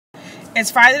It's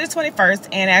Friday the 21st,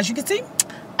 and as you can see,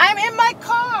 I'm in my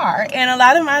car. And a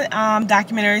lot of my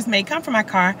documentaries may come from my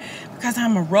car because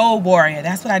I'm a road warrior.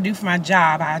 That's what I do for my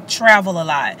job. I travel a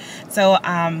lot. So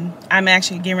I'm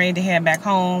actually getting ready to head back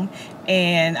home,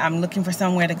 and I'm looking for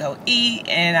somewhere to go eat,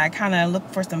 and I kind of look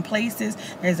for some places.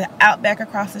 There's an Outback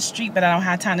across the street, but I don't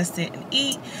have time to sit and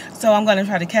eat. So I'm going to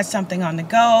try to catch something on the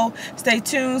go. Stay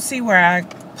tuned, see where I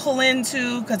pull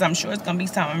into, because I'm sure it's going to be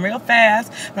something real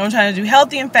fast. But I'm trying to do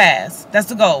healthy and fast. That's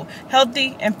the goal.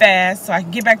 Healthy and fast so I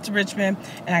can get back to Richmond.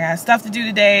 And I got stuff to do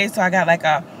today, so I got like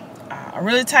a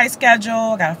really tight schedule.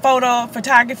 I got a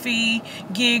photography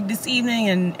gig this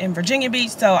evening in Virginia Beach,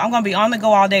 so I'm going to be on the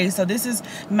go all day. So this is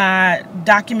my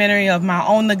documentary of my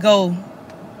on the go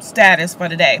status for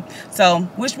today. So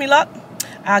wish me luck.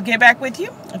 I'll get back with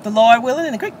you if the Lord willing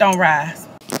and the creek don't rise.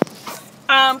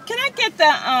 Can I get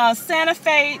the Santa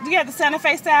Fe? Do you have the Santa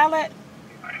Fe salad?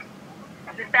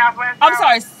 The Southwest. I'm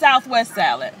sorry, Southwest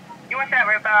salad. You want that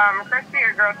with crispy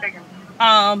or grilled chicken?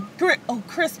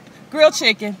 Crisp grilled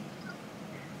chicken.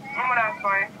 And what else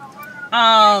for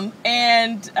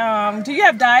you? Do you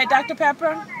have Diet Dr.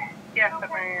 Pepper? Yes,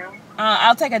 I am.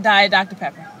 I'll take a Diet Dr.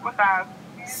 Pepper. What size?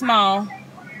 Small.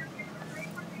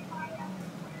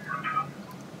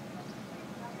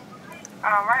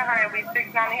 Right, honey. It'll be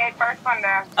 $6.98 first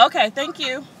Sunday. Okay, thank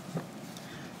you.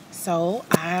 So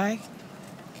I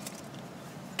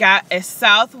got a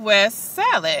Southwest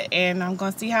salad, and I'm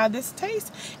gonna see how this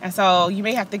tastes. And so you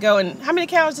may have to go. And how many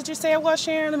calories did you say it was,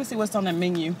 Sharon? Let me see what's on the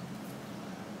menu.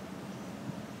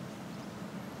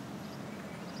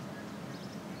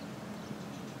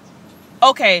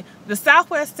 Okay, the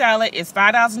Southwest salad is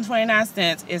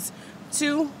 $5.29. It's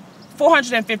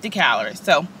 450 calories.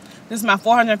 So this is my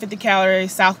 450 calorie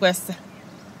Southwest.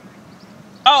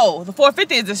 Oh, the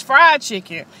 450 is this fried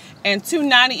chicken, and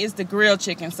 $2.90 is the grilled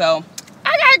chicken. So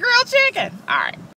I got grilled chicken. All right.